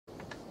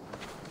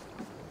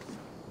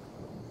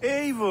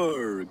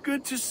Eivor,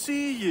 good to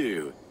see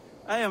you.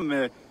 I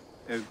am,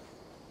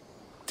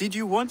 did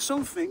you want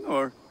something,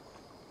 or?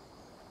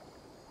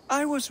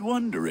 I was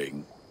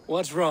wondering.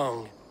 What's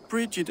wrong?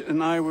 Bridget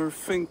and I were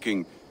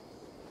thinking,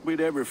 with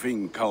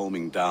everything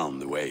calming down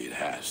the way it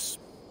has,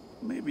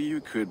 maybe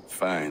you could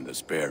find a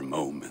spare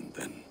moment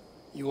and...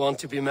 You want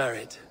to be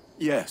married?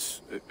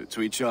 Yes,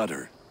 to each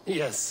other.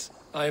 Yes,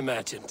 I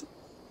imagined.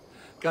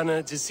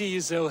 Gunnar, to see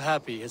you so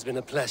happy has been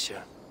a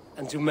pleasure.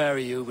 And to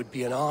marry you would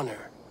be an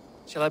honor.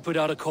 Shall I put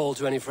out a call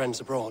to any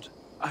friends abroad?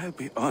 I'll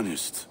be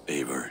honest,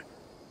 Eivor.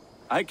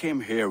 I came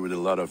here with a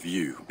lot of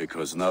you,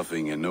 because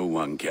nothing and no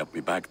one kept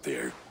me back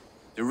there.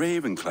 The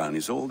Raven clan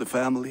is all the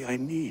family I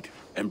need.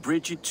 And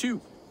Bridget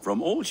too.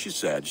 From all she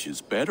said,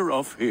 she's better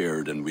off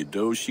here than with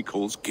those she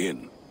calls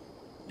kin.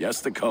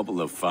 Just a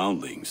couple of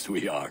foundlings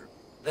we are.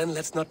 Then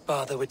let's not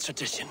bother with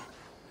tradition.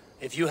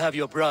 If you have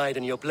your bride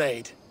and your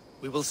blade,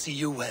 we will see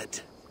you wed.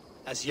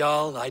 As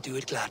Jarl, I do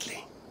it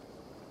gladly.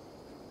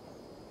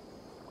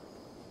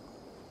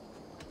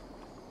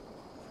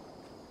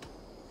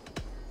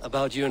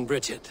 About you and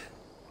Bridget.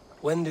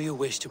 When do you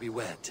wish to be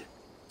wed?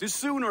 The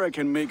sooner I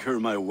can make her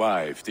my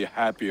wife, the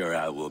happier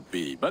I will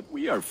be. But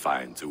we are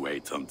fine to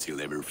wait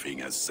until everything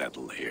has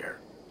settled here.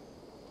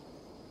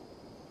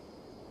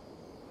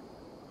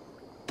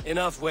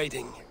 Enough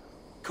waiting.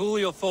 Cool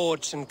your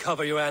forge and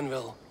cover your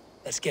anvil.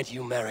 Let's get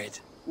you married.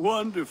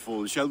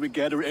 Wonderful. Shall we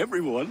gather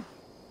everyone?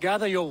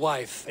 Gather your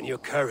wife and your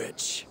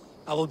courage.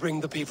 I will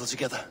bring the people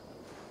together.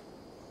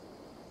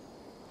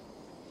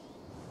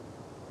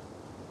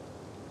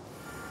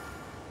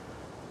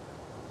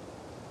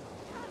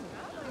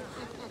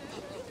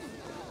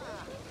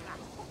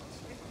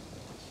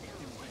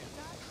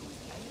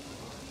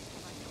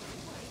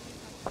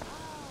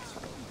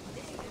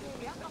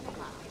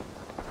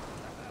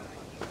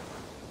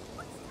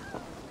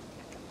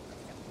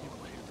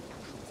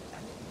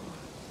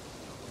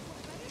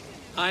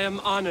 I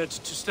am honored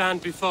to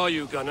stand before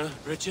you, Gunnar,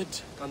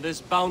 Bridget, on this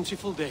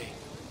bountiful day,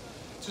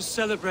 to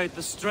celebrate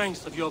the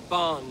strength of your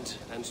bond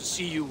and to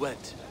see you wed.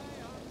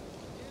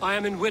 I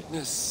am in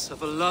witness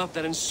of a love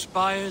that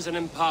inspires and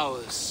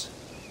empowers.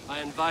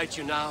 I invite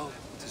you now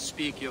to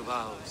speak your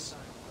vows.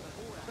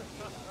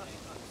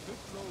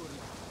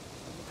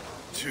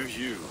 To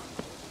you,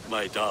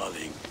 my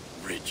darling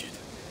Bridget,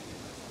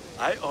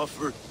 I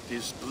offer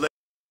this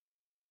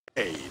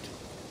blade,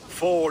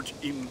 forged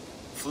in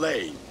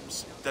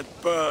flames that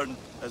burn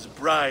as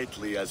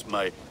brightly as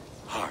my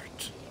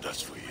heart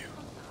does for you.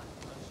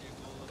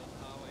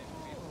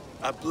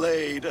 A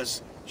blade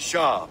as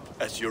sharp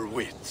as your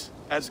wit,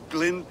 as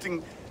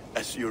glinting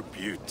as your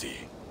beauty.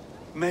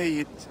 May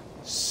it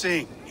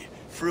sing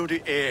through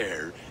the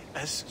air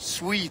as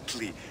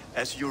sweetly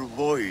as your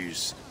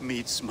voice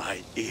meets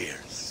my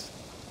ears.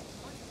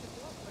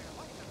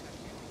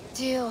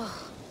 Dio,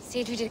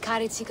 sed vi det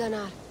carit si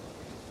Gunnar.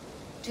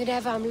 Dwi'n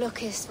efo am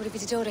lwcus bod fi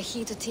wedi dod o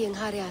hyd o ti yng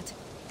nghariad.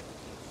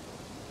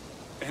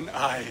 And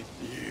I,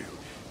 you,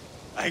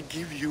 I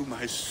give you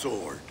my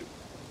sword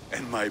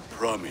and my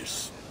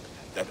promise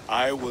that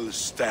I will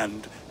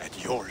stand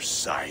at your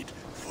side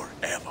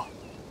forever.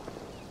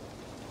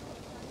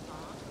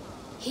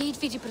 Hyd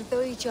fi wedi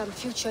breuddwydio am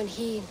ffiwtio'n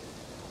hun,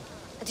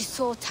 a di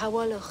so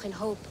tawolwch yn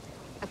hope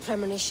a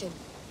premonition.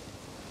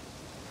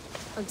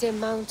 Ond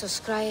dim mount o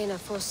sgraen a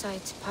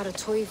foresight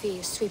paratoi fi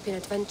a sweeping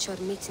adventure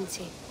meeting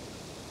ti.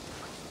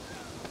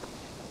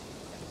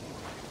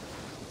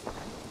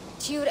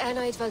 Tiw'r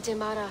enaid fel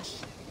dim arall,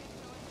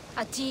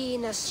 a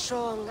dyn as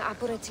strong a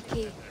bwrdd ti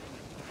ci,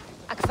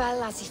 ac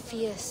fel as I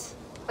ffies,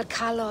 mae'r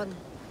calon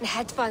yn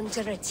hedfan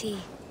dyr y ti.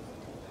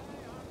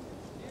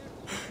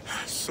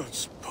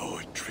 Such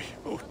poetry,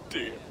 oh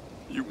dear.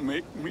 You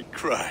make me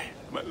cry,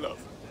 my love.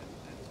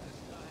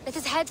 Let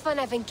us hedfan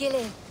efo'n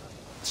gilydd,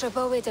 tra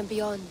bywyd and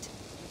beyond.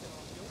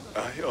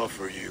 I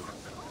offer you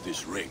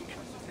this ring,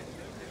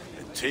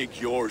 and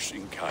take yours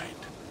in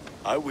kind.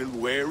 I will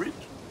wear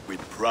it with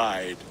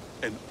pride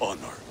and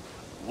honor,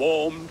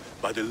 warmed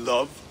by the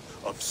love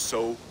of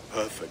so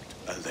perfect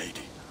a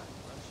lady.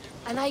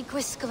 And I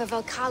gwisgo fe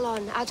fel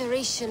calon,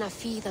 adoration a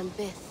ffydd am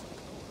byth.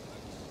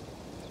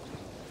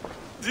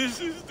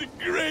 This is the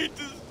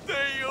greatest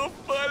day of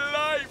my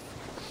life.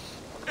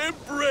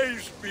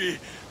 Embrace me,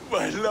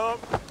 my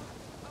love.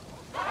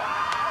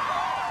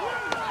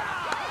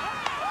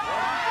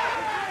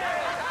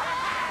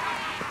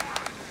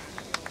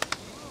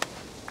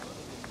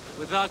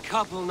 With our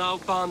couple now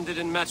bonded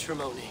in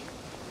matrimony,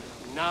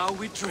 now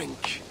we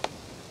drink.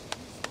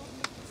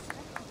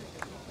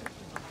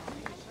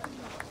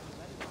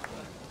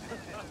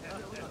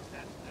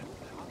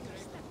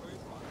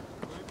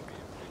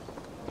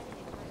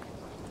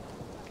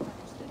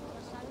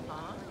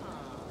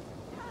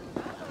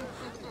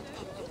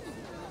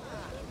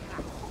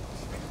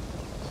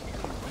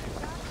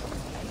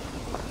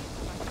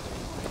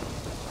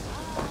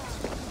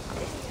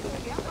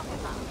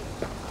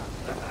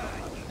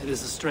 It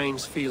is a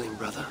strange feeling,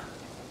 brother.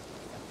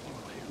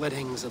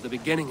 Weddings are the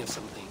beginning of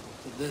something,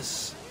 but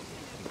this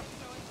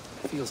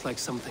feels like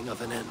something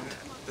of an end.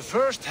 The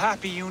first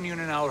happy union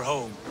in our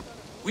home.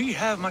 we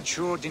have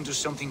matured into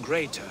something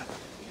greater.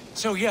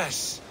 So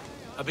yes,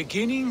 a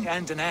beginning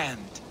and an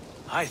end,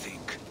 I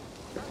think.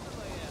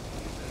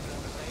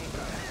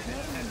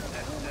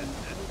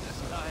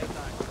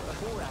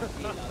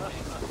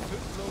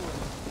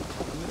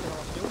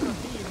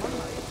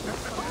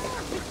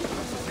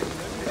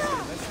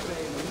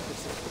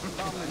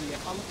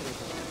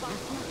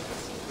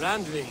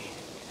 Randvi,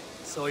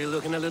 saw you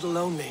looking a little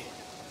lonely.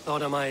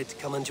 Thought I might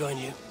come and join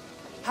you.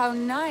 How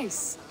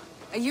nice.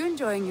 Are you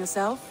enjoying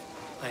yourself?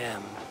 I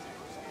am.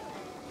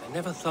 I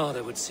never thought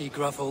I would see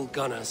gruff old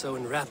Gunnar so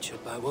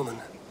enraptured by a woman.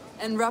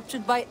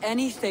 Enraptured by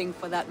anything,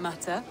 for that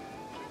matter.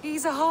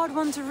 He's a hard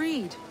one to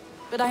read,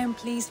 but I am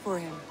pleased for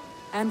him,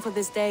 and for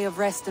this day of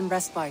rest and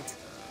respite.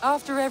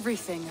 After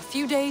everything, a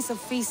few days of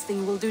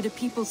feasting will do the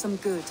people some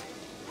good.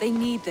 They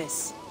need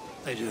this.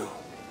 They do.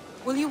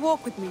 Will you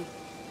walk with me?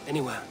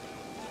 Anywhere.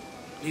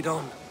 Lead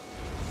on.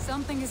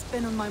 Something has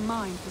been on my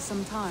mind for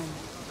some time.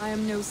 I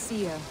am no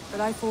seer,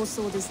 but I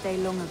foresaw this day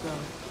long ago.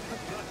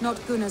 Not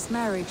Gunnar's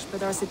marriage,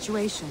 but our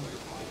situation.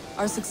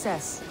 Our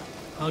success.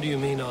 How do you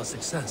mean our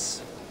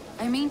success?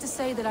 I mean to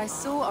say that I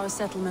saw our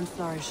settlement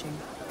flourishing,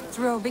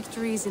 through our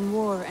victories in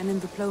war and in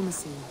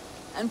diplomacy.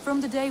 And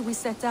from the day we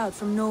set out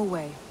from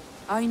Norway,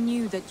 I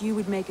knew that you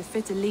would make a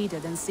fitter leader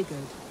than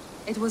Sigurd.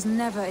 It was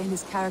never in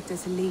his character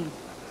to lead.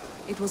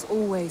 It was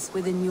always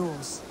within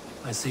yours.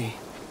 I see.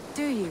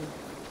 Do you?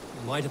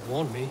 You might have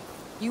warned me.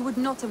 You would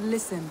not have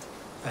listened.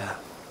 Fair.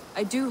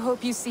 I do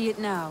hope you see it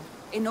now,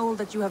 in all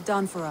that you have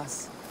done for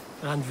us.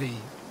 Randvi,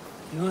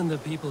 you and the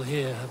people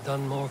here have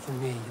done more for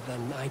me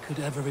than I could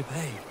ever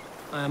repay.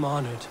 I am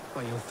honored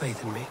by your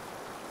faith in me,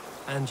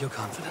 and your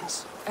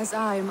confidence. As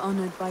I am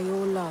honored by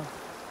your love.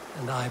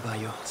 And I by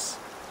yours.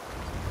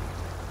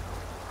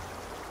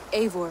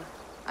 Eivor,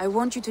 I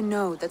want you to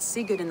know that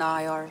Sigurd and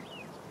I are...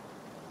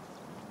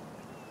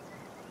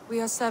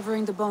 We are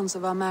severing the bonds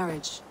of our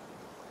marriage.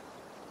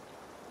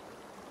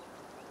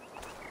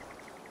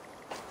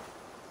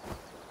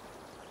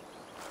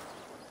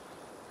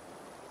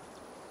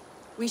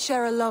 We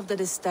share a love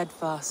that is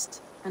steadfast,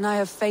 and I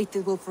have faith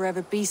it will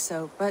forever be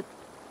so, but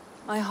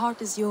my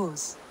heart is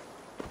yours.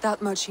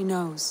 That much he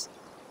knows.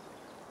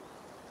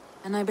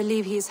 And I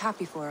believe he is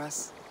happy for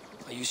us.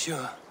 Are you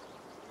sure?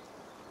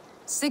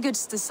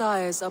 Sigurd's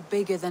desires are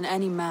bigger than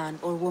any man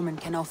or woman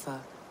can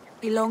offer.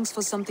 He longs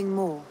for something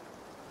more.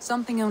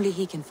 Something only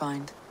he can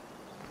find.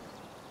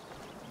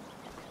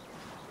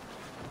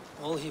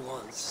 All he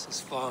wants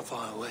is far,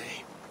 far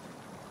away.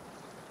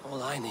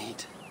 All I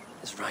need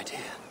is right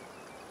here.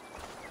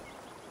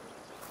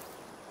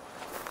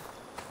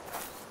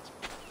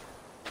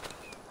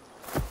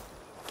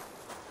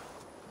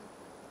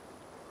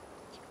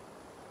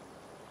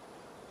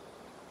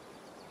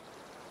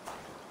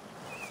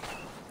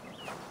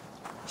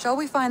 Shall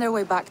we find our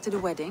way back to the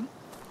wedding?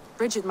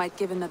 Bridget might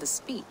give another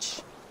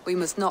speech. We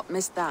must not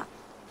miss that.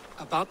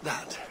 About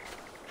that,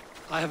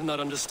 I have not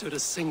understood a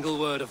single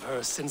word of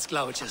hers since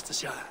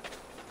Gloucestershire.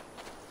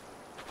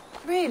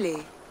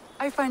 Really?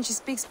 I find she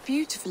speaks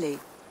beautifully.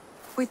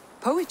 With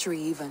poetry,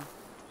 even.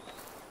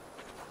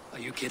 Are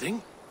you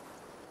kidding?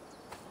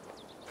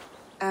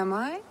 Am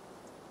I?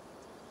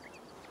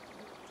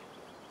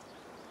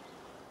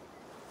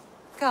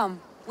 Come,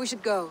 we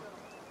should go.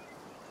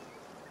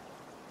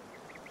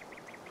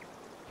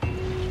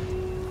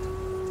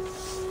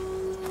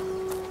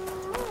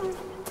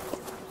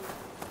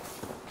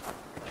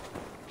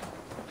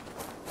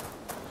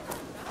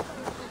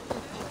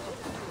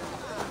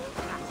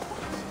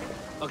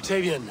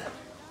 Octavian.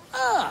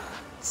 Ah,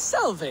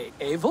 salve,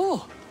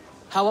 Eivor.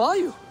 How are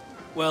you?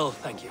 Well,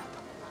 thank you.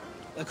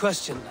 A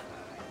question.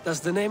 Does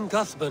the name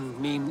Guthbun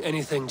mean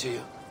anything to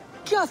you?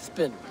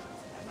 Guthbun.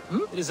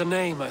 It is a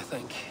name, I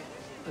think.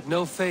 But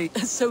no fate...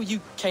 So you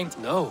came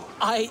to... No.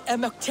 I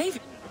am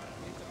Octavian.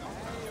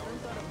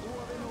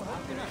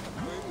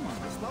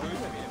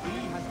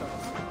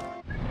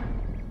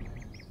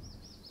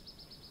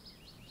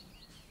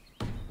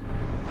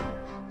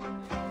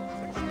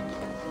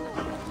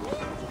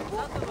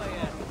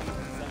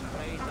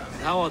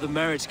 How are the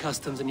marriage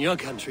customs in your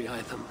country,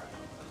 Hytham?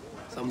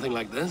 Something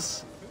like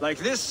this? Like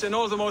this in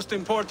all the most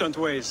important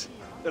ways.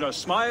 There are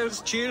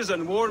smiles, cheers,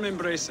 and warm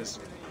embraces.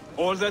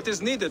 All that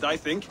is needed, I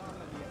think.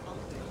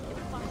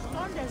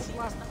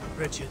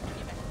 Richard,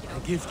 I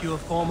gift you a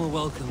formal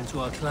welcome to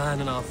our clan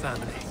and our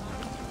family.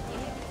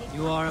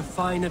 You are a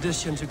fine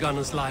addition to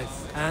Gunnar's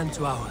life, and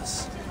to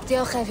ours.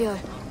 Diolch, Eivor.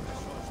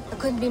 I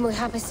couldn't be more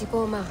happy to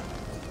go, ma.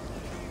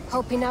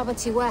 Hope you now want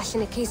to well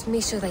in a case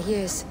me through the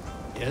years.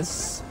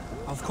 Yes,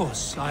 of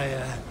course.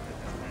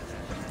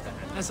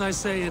 As I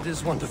say, it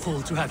is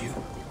wonderful to have you.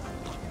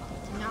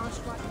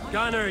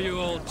 Gunnar, you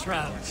old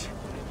trout.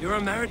 You're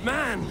a married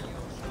man.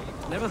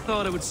 Never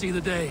thought I would see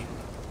the day.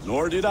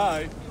 Nor did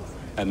I.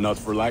 And not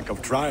for lack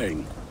of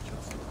trying.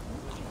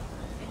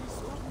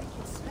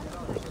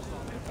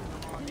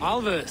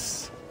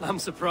 Alvis, I'm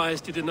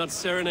surprised you did not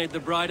serenade the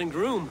bride and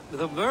groom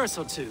with a verse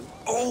or two.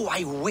 Oh,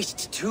 I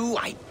wished to,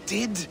 I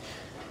did.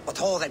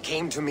 But all that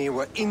came to me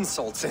were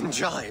insults and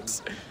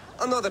jibes.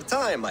 Another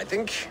time, I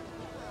think.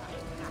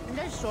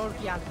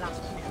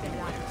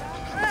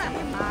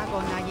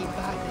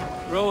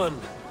 Rowan.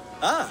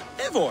 Ah,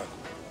 Eivor.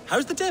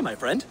 How's the day, my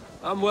friend?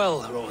 I'm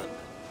well, Rowan.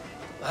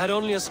 I had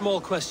only a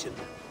small question.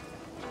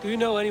 Do you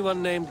know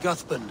anyone named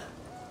Guthban?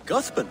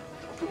 Guthban?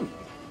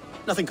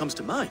 Nothing comes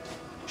to mind.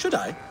 Should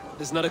I?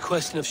 It's not a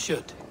question of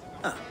should.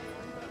 Ah.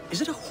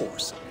 Is it a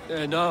horse?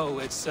 No,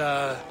 it's,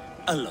 A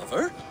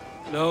lover?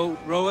 No,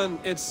 Rowan,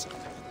 it's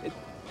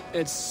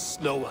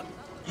no one.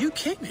 You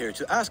came here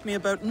to ask me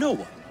about no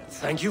one.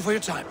 Thank you for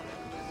your time.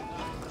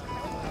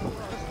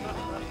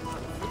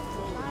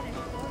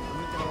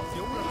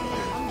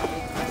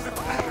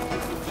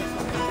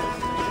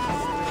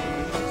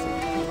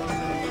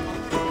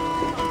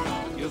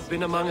 You've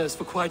been among us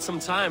for quite some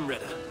time,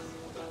 Redda.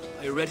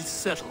 Are you ready to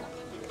settle?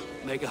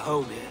 Make a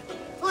home here?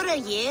 For a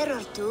year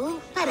or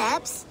two,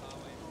 perhaps.